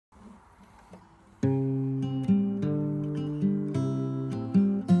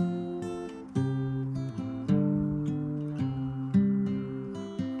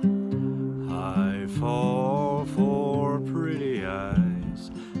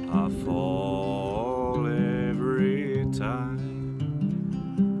I fall every time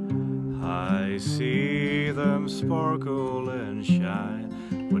I see them sparkle and shine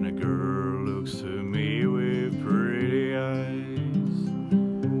when a girl looks to me with pretty eyes.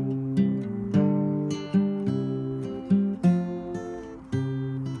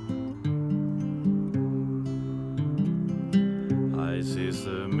 Eyes is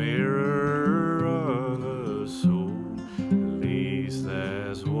the mirror of a soul, at least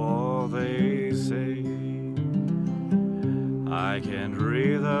that's what they say. I can't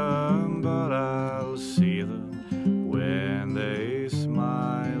read them, but I'll see them when they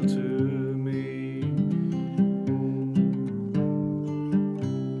smile to me.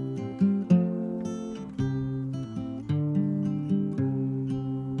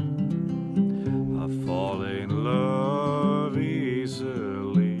 I fall in love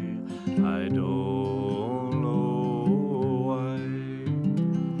easily, I don't know why.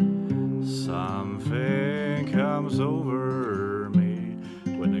 Something comes over me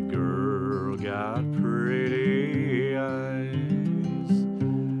when a girl got pretty eyes.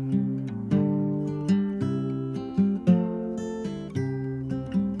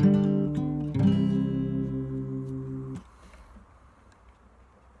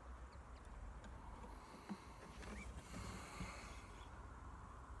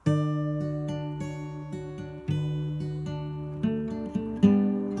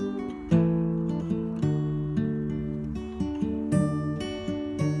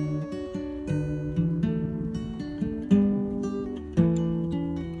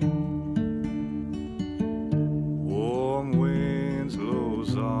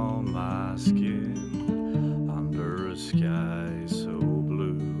 On my skin under a sky so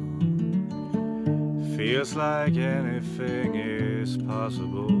blue, feels like anything is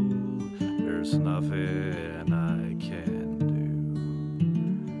possible. There's nothing I can do.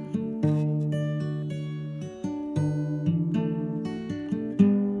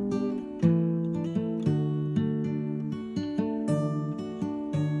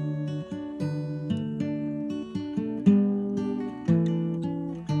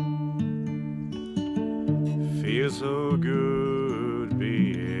 Feels so good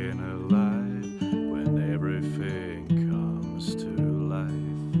being alive when everything comes to life.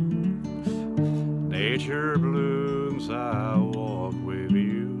 Nature blooms, I walk with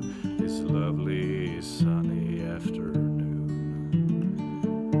you this lovely sunny afternoon.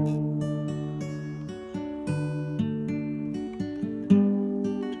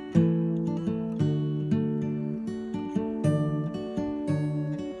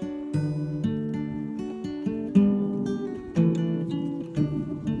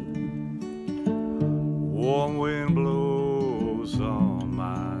 Warm wind blows on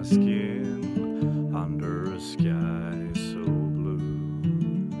my skin.